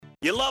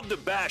You love to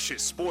bash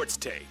his sports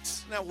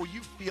takes. Now, will you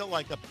feel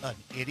like an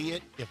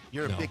idiot if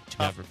you're No, a big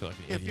tough? never feel like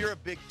an if idiot. you're a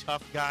big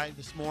tough guy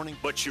this morning,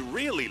 But you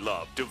really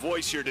love to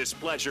voice your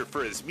displeasure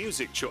for his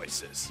music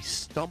choices. he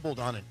stumbled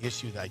on an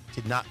issue that I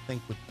did not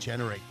think would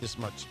generate this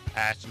much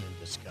passion and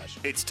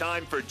discussion. It's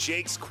time for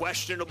Jake's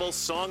questionable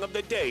song of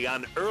the day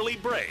on Early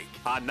Break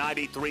on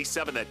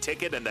 93.7 The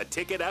Ticket and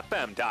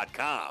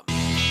theticketfm.com.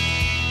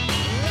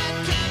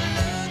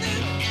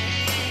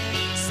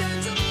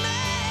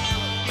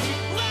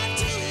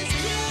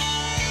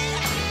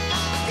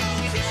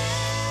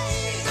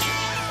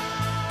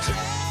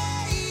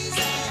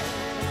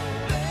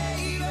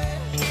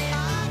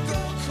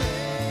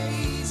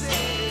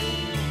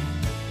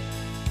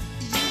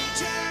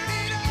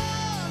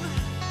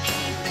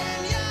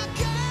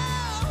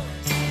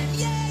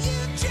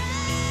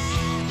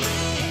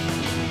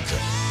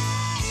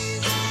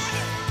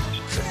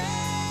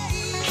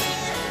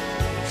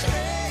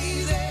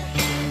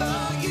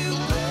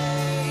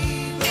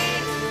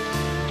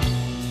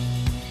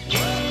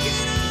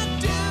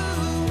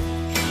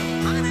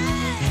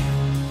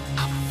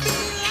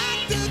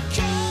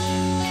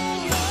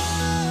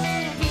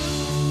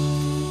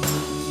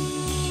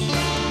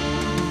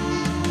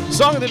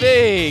 Song of the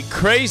day,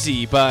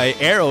 Crazy by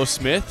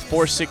Aerosmith.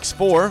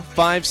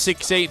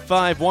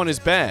 464-568-51 is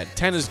bad.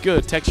 10 is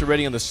good. Text your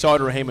rating on the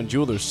Sauter Heyman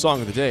Jewelers Song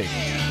of the Day.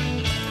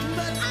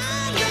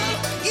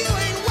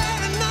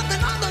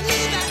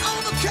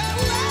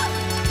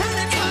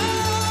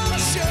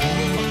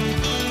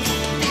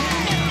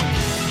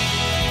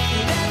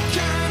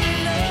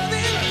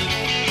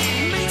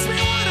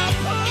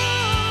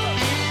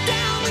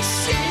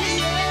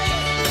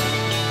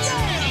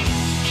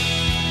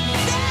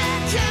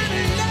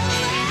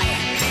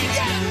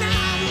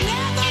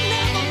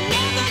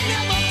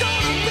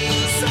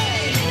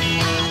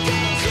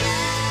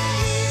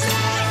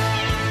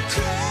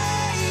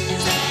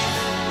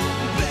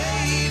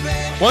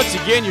 Once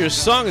again, your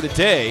song of the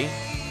day,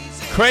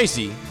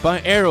 Crazy by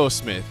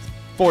Aerosmith.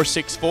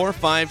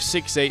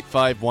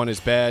 464-568-51 is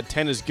bad.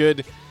 10 is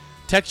good.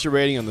 Text your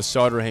rating on the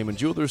Sauter Heyman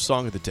Jewelers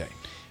Song of the Day.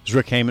 Is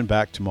Rick Heyman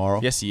back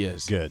tomorrow? Yes, he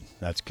is. Good.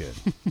 That's good.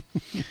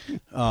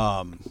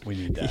 We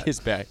need that. He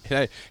is back.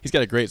 He's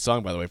got a great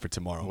song, by the way, for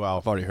tomorrow. Well,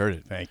 I've already heard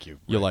it. Thank you.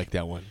 You'll Rick. like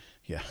that one.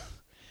 Yeah.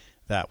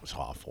 That was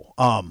awful.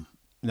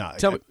 No.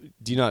 Tell me,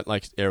 do you not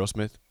like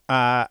Aerosmith?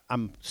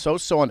 I'm so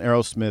on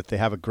Aerosmith. They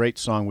have a great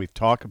song. We've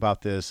talked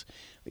about this.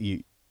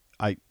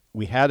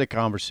 We had a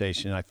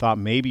conversation. I thought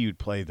maybe you'd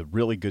play the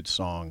really good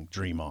song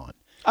 "Dream On."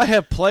 I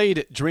have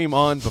played Dream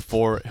On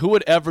before. Who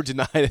would ever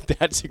deny that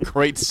that's a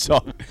great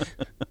song?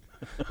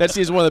 That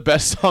is one of the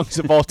best songs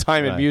of all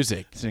time in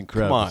music. It's an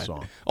incredible Come on.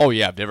 song. Oh,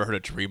 yeah. I've never heard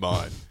of Dream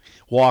On.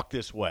 "Walk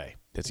This Way."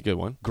 That's a good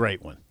one.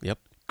 Great one. Yep.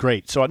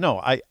 Great. So, no,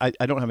 I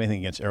don't have anything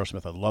against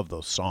Aerosmith. I love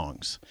those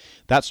songs.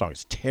 That song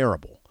is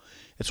terrible.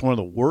 It's one of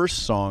the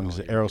worst songs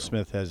that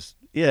Aerosmith has.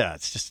 Yeah,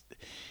 it's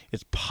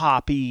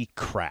poppy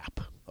crap,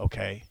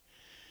 okay?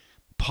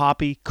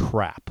 Poppy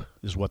crap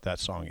is what that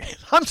song is.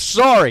 I'm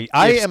sorry.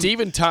 If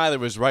Steven Tyler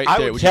was right I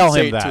there, would tell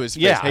say him it that. to his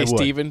face, Yeah, hey, I would.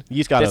 Steven,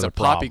 he's got that's other a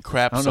poppy problems.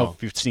 crap I don't song. know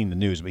if you've seen the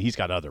news, but he's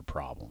got other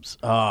problems.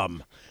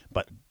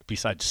 But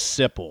besides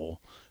Sipple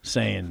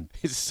saying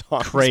His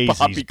song is crazy's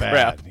poppy bad.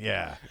 crap.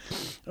 Yeah.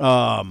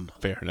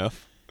 Fair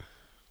enough.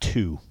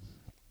 2.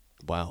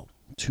 Wow.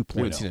 2.0.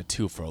 We haven't seen a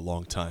 2 for a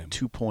long time.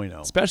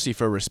 2.0. Especially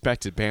for a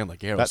respected band like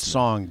Aerosmith. That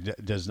song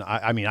does not.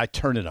 I mean, I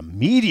turn it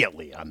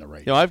immediately on the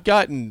radio. I've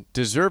gotten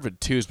deserved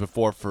 2s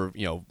before for,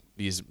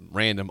 these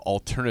random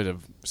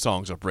alternative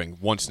songs I'll bring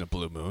once in a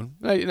blue moon.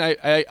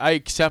 I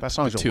accept That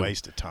song's the 2. a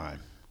waste of time.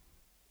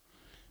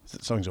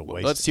 That song's a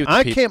waste. Let's see what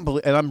I the can't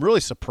believe, and I'm really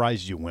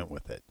surprised you went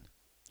with it.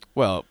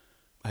 Well,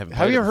 I haven't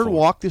Have played you it ever heard before.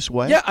 "Walk This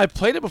Way"? Yeah, I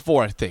played it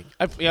before, I think.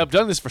 I've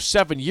done this for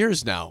 7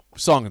 years now,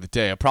 Song of the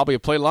Day. I probably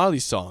have played a lot of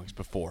these songs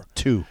before.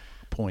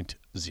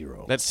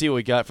 2.0. Let's see what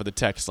we got for the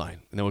text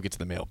line, and then we'll get to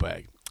the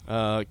mailbag.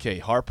 Okay,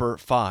 Harper,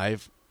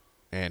 5.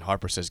 And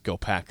Harper says, go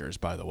Packers,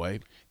 by the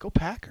way. Go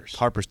Packers.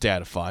 Harper's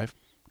dad, a 5.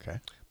 Okay.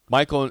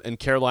 Michael in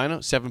Carolina,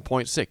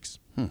 7.6.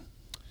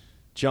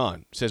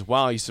 John says,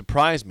 wow, you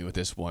surprised me with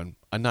this one,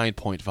 a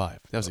 9.5.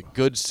 That was a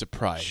good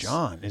surprise.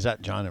 John. Is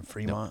that John in No,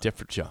 Fremont?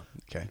 different John.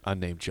 Okay.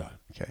 Unnamed John.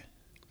 Okay.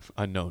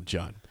 Unknown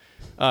John.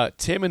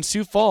 Tim in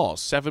Sioux Falls,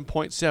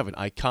 7.7.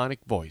 Iconic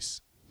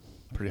voice.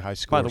 Pretty high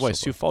score. By the way,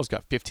 so Sioux Falls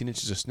got 15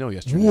 inches of snow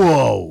yesterday.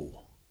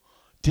 Whoa.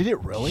 Did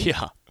it really?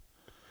 Yeah.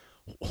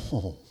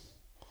 Oh.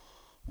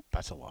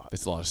 That's a lot.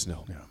 It's a lot of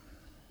snow. Yeah.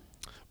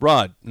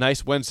 Rod,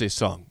 nice Wednesday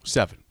song,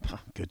 7.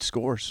 Good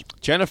scores.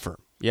 Jennifer,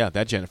 yeah,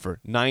 that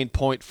Jennifer,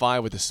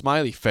 9.5 with a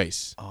smiley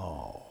face.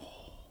 Oh.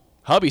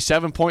 Hubby,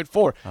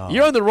 7.4.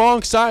 You're on the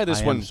wrong side of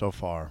this I one am so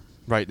far.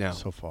 right now.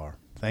 So far.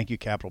 Thank you,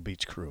 Capitol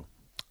Beach crew.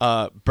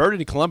 Bird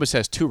in Columbus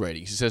has 2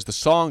 ratings. He says the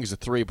song is a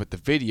 3, but the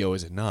video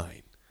is a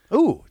 9.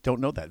 Ooh, don't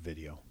know that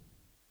video.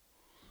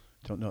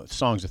 Don't know. The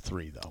song's a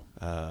 3,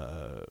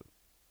 though.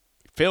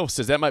 Phil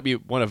says that might be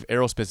one of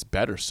Aerosmith's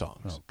better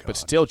songs, Oh, God. but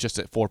still just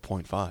at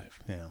 4.5.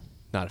 Yeah.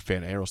 Not a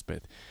fan of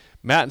Aerosmith.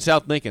 Matt in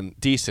South Lincoln,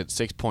 decent,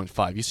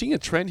 6.5. You seeing a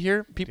trend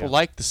here? People Yeah.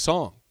 like the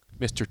song.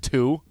 Mr.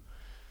 2.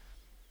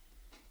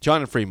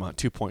 John and Fremont,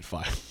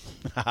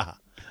 2.5.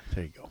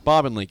 There you go.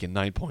 Bob and Lincoln,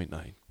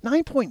 9.9.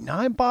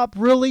 9.9, Bob?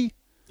 Really?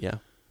 Yeah.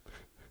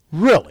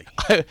 Really?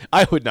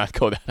 I would not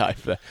go that high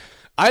for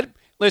that.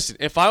 Listen,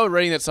 if I were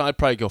rating that song, I'd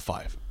probably go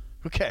 5.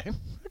 Okay.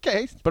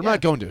 But I'm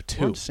not going to a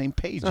 2. We're on the same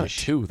page. Not a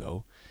 2,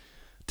 though.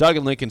 Doug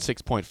and Lincoln,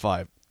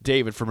 6.5.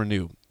 David from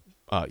Renew,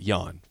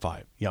 Jan,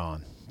 5.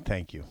 Jan,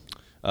 thank you.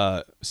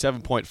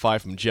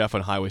 7.5 from Jeff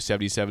on Highway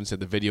 77 said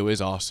the video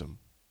is awesome.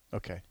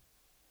 Okay.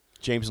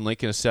 James and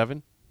Lincoln, a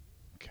 7.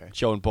 Okay.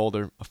 Joe and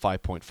Boulder, a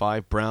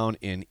 5.5. Brown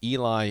in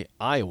Ely,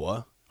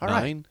 Iowa, All 9.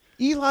 right.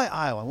 Ely,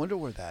 Iowa. I wonder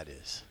where that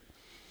is.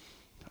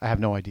 I have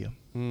no idea.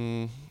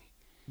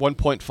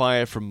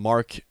 1.5 from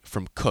Mark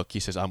from Cook. He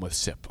says, I'm with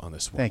SIP on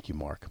this one. Thank you,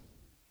 Mark.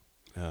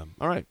 All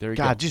right, there you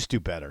go. God, just do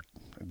better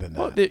than that.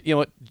 Well, you know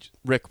what?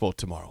 Rick will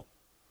tomorrow.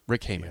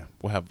 Rick Heyman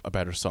will have a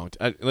better song.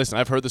 Listen,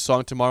 I've heard the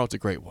song Tomorrow. It's a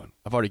great one.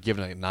 I've already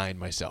given it a 9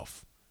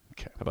 myself.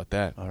 Okay. How about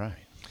that? All right.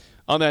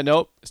 On that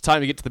note, it's time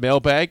to get to the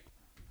mailbag.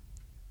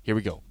 Here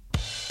we go.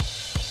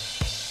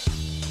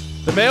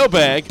 The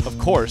mailbag, of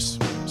course,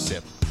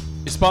 SIP,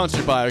 is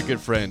sponsored by our good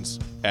friends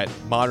at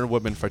Modern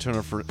Woodmen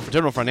Fraternal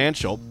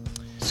Financial.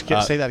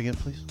 Say that again,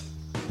 please.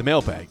 The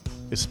mailbag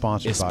Is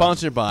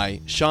sponsored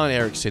by Sean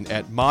Erickson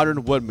at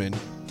Modern Woodmen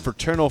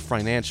Fraternal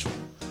Financial.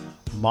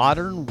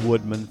 Modern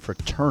Woodmen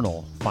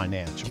Fraternal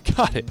Financial. You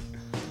got it.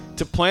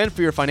 To plan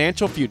for your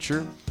financial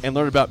future and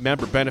learn about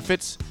member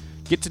benefits,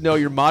 get to know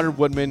your Modern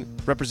Woodmen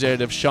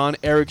representative, Sean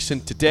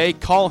Erickson, today.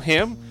 Call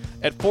him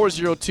at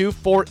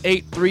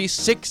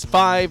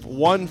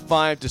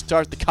 402-483-6515 to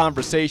start the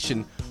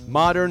conversation.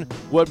 Modern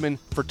Woodmen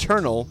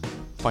Fraternal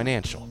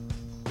Financial.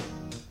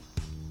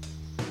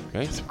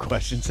 Okay. Some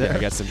questions there. I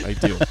got some. I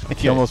do.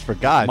 You almost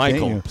forgot.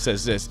 Michael didn't you?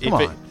 says this. Come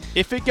on.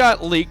 If it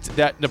got leaked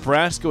that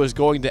Nebraska is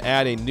going to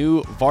add a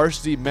new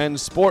varsity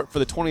men's sport for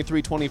the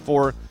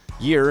 23-24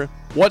 year,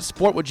 what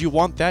sport would you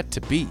want that to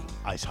be?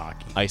 Ice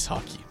hockey. Ice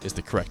hockey is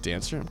the correct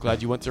answer. I'm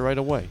glad you went there right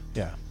away.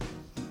 Yeah.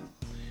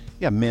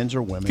 Yeah, men's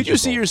or women's. Could you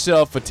see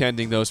yourself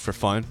attending those for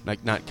fun?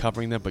 Like not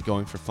covering them, but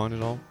going for fun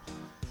at all?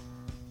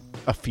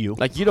 A few.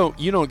 Like you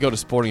don't go to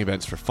sporting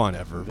events for fun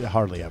ever.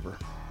 Hardly ever.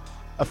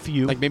 A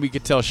few. Like maybe you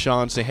could tell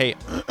Sean, say, hey,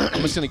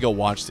 I'm just going to go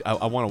watch.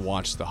 I want to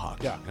watch the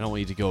hockey. Yeah. I don't want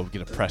you to go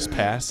get a press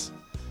pass.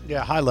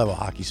 Yeah, high-level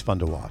hockey's fun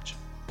to watch.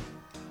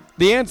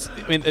 The answer,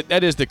 I mean,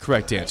 that is the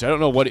correct answer. I don't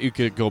know what you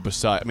could go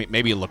beside. I mean,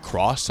 maybe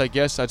lacrosse, I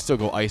guess. I'd still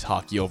go ice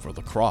hockey over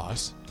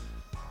lacrosse.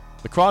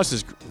 Lacrosse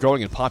is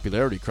growing in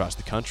popularity across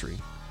the country.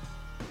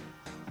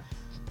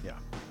 Yeah.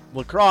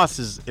 Lacrosse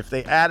is, if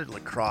they added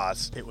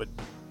lacrosse, it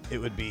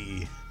would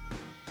be,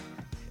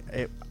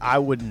 I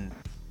wouldn't,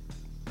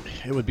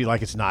 it would be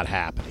like it's not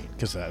happening,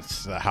 because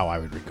that's how I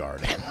would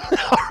regard it.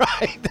 All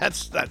right,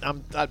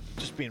 I'm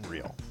just being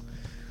real.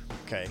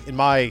 Okay, in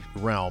my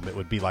realm, it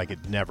would be like it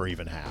never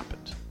even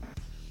happened.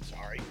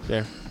 Sorry.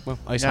 There. Well,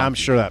 ice Yeah, hockey. I'm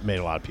sure that made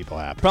a lot of people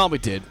happy. Probably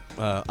did.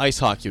 Ice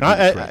hockey would be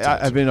the correct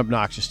answer. I've been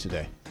obnoxious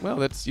today.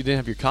 Well, you didn't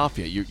have your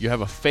coffee yet. You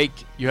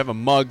have a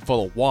mug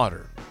full of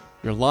water.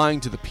 You're lying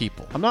to the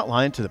people. I'm not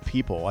lying to the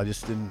people. I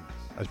just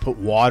put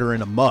water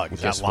in a mug.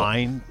 Is that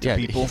lying to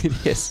people? It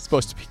is. It's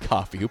supposed to be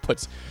coffee. Who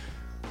puts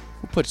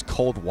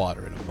cold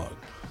water in a mug?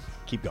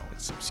 Keep going.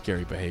 Some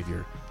scary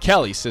behavior.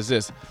 Kelly says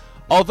this.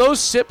 Although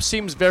Sip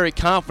seems very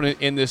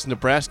confident in this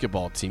Nebraska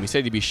ball team, he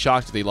said he'd be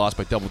shocked if they lost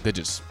by double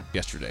digits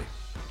yesterday.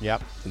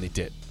 Yep. And they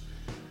did.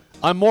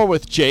 I'm more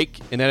with Jake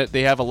in that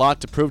they have a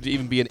lot to prove to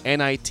even be an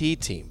NIT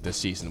team this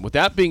season. With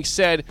that being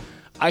said,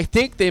 I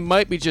think they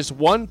might be just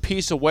one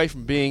piece away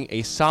from being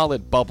a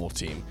solid bubble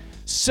team.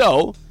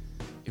 So,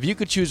 if you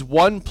could choose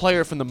one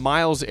player from the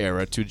Miles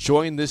era to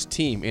join this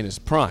team in his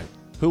prime,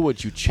 who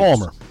would you choose?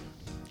 Palmer.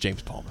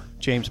 James Palmer.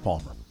 James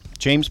Palmer.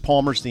 James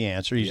Palmer's the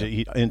answer. He's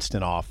an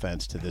instant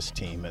offense to this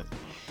team.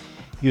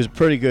 He was a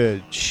pretty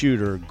good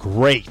shooter,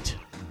 great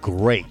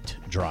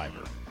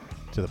driver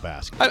to the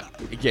basket.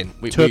 Again,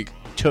 we took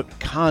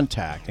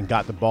contact and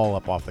got the ball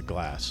up off the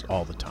glass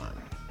all the time.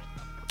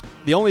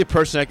 The only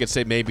person I could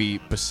say maybe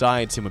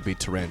besides him would be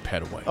Teran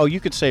Petaway. Oh, you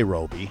could say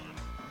Roby.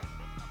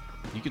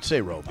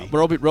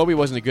 Roby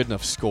wasn't a good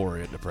enough scorer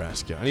at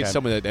Nebraska. I need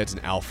someone that's an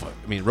alpha.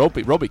 I mean,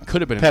 Roby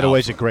could have been an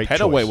Petaway's alpha. a great choice.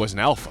 Petaway was an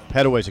alpha.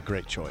 Petaway's a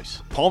great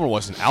choice. Palmer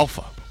was an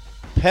alpha.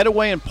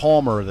 Petaway and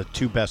Palmer are the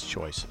two best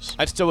choices.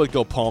 I'd still would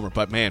go Palmer,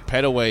 but man,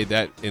 Petaway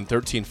that in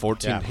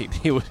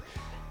 13-14, Yeah.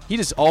 he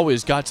just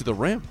always got to the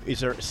rim. Is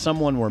there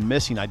someone we're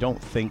missing? I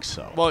don't think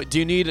so. Well, do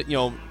you need,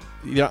 your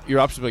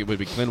option would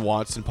be Glenn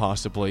Watson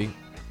possibly,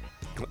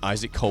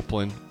 Isaac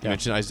Copeland. You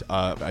mentioned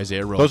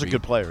Isaiah Roby. Those are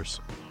good players.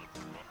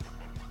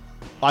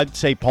 I'd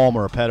say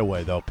Palmer or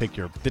Petaway, though. Pick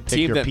your P. The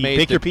team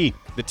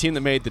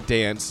that made the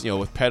dance,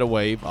 with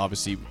Petaway,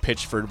 obviously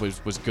Pitchford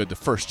was good the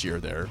first year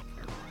there.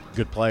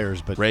 Good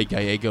players, but Ray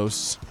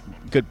Gallegos.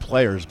 Good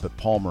players, but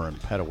Palmer and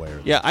Petaway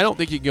are. Yeah, I don't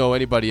think you can go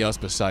anybody else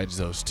besides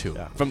those two.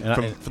 Yeah. From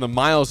the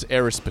Miles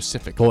era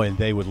specifically. Boy, and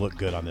they would look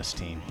good on this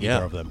team.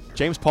 Either of them.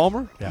 James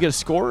Palmer. Yeah. You get a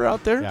scorer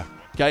out there. Yeah.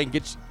 Guy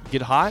can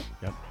get hot.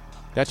 Yep.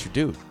 That's your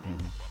dude.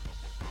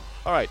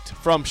 All right,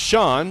 from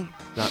Sean,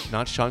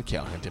 not Sean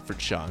Callahan,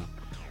 different Sean.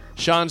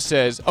 Sean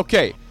says,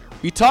 okay,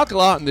 we talk a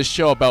lot in this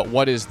show about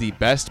what is the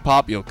best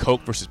pop,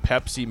 Coke versus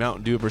Pepsi,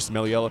 Mountain Dew versus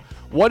Mellow Yellow.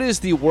 What is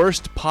the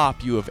worst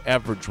pop you have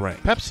ever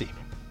drank? Pepsi.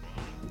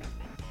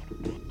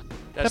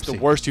 That's Pepsi. the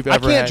worst you've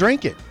ever had? I can't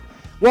drink it.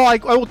 Well, I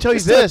will tell you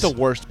It's this. not the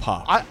worst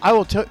pop. I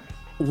will tell.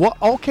 What?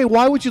 Okay,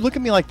 why would you look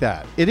at me like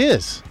that? It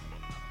is.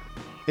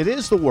 It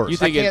is the worst. You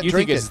think, I can't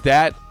drink it's it.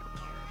 that?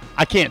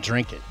 I can't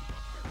drink it.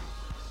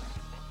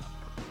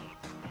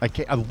 I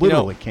can't. I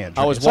literally can't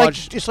drink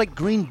it. It's like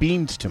green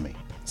beans to me.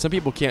 Some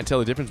people can't tell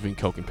the difference between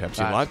Coke and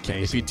Pepsi. A lot can.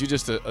 If you do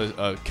just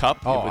a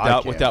cup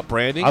without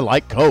branding. I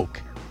like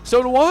Coke.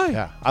 So do I.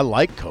 Yeah, I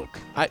like Coke.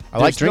 I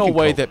there's like drinking no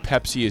way Coke. that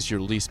Pepsi is your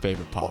least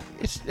favorite pop.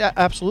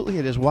 Absolutely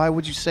it is. Why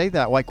would you say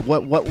that? Like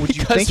what would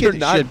you Because think they're it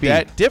not should be?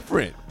 that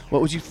different.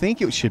 What would you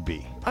think it should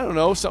be? I don't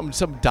know. Some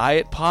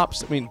diet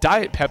pops. I mean,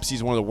 Diet Pepsi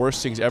is one of the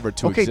worst things ever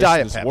to exist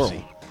Diet in this Pepsi. world.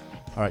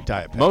 All right,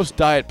 Diet Pepsi. Most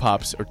diet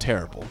pops are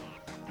terrible.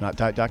 Not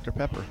Diet Dr.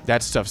 Pepper.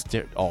 That stuff's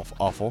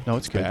awful. No,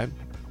 it's good. Bad.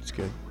 It's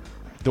good.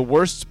 The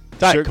worst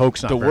Diet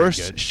Coke's not the very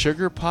worst good.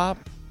 sugar pop.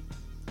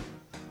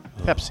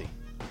 Pepsi.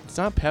 It's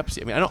not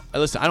Pepsi. I mean, I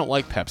don't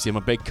like Pepsi. I'm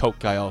a big Coke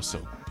guy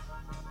also.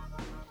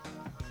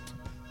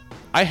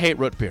 I hate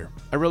root beer.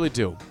 I really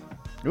do.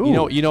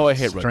 Ooh, you know I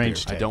hate root beer.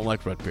 strange take. I don't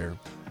like root beer.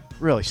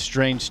 Really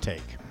strange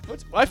take.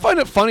 I find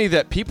it funny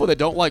that people that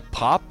don't like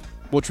pop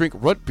will drink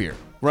root beer.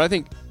 Where I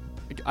think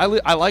I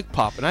like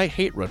pop and I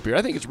hate root beer.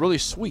 I think it's really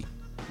sweet.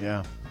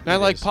 Yeah. And I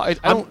like pop.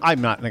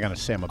 I'm not going to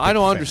say I'm a big I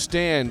don't fan.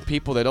 understand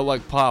people that don't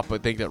like pop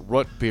but think that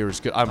root beer is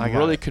good. I'm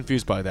really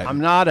confused by that.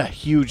 I'm not a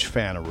huge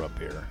fan of root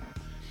beer.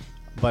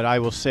 But I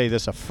will say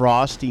this, a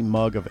frosty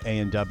mug of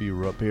A&W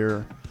root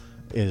beer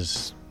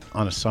is,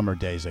 on a summer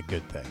day, is a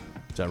good thing.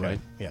 Is that right?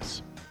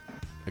 Yes.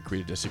 Agree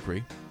to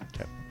disagree.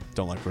 Okay.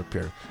 Don't like root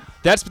beer.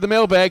 That's the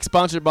mailbag,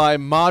 sponsored by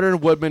Modern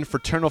Woodmen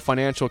Fraternal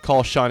Financial.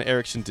 Call Sean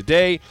Erickson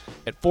today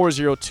at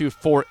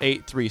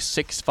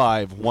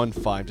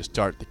 402-483-6515 to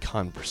start the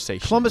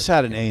conversation. Columbus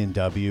had an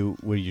A&W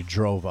where you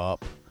drove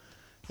up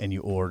and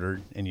you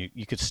ordered, and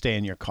you could stay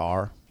in your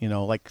car,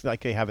 like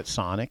they have at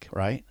Sonic,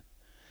 right?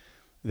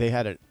 They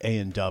had an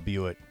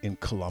A&W in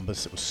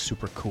Columbus. It was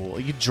super cool.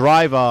 You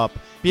drive up.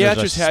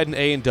 Beatrice had an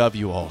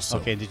A&W also.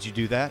 Okay, did you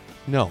do that?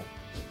 No.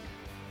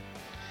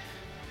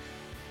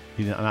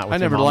 Not with I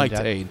never your mom liked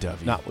and dad?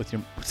 A&W. Not with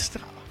your...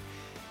 Stop.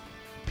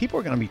 People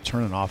are going to be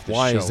turning off this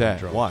Why show. is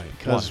that? Why?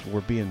 Because we're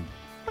being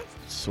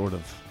sort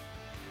of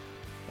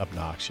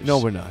obnoxious. No,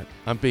 we're not.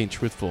 I'm being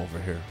truthful over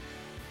here.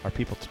 Are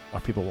people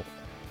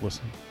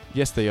listening?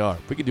 Yes, they are.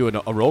 We can do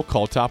a roll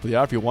call top of the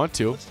hour if you want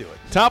to. Let's do it.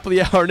 Top of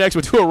the hour next.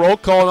 We'll do a roll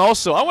call. And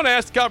also, I want to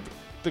ask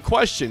the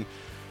question,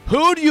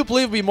 who do you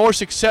believe will be more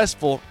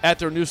successful at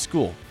their new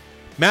school?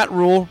 Matt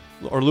Rule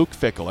or Luke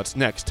Fickell? That's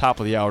next.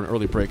 Top of the hour, an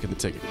early break in the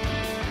ticket.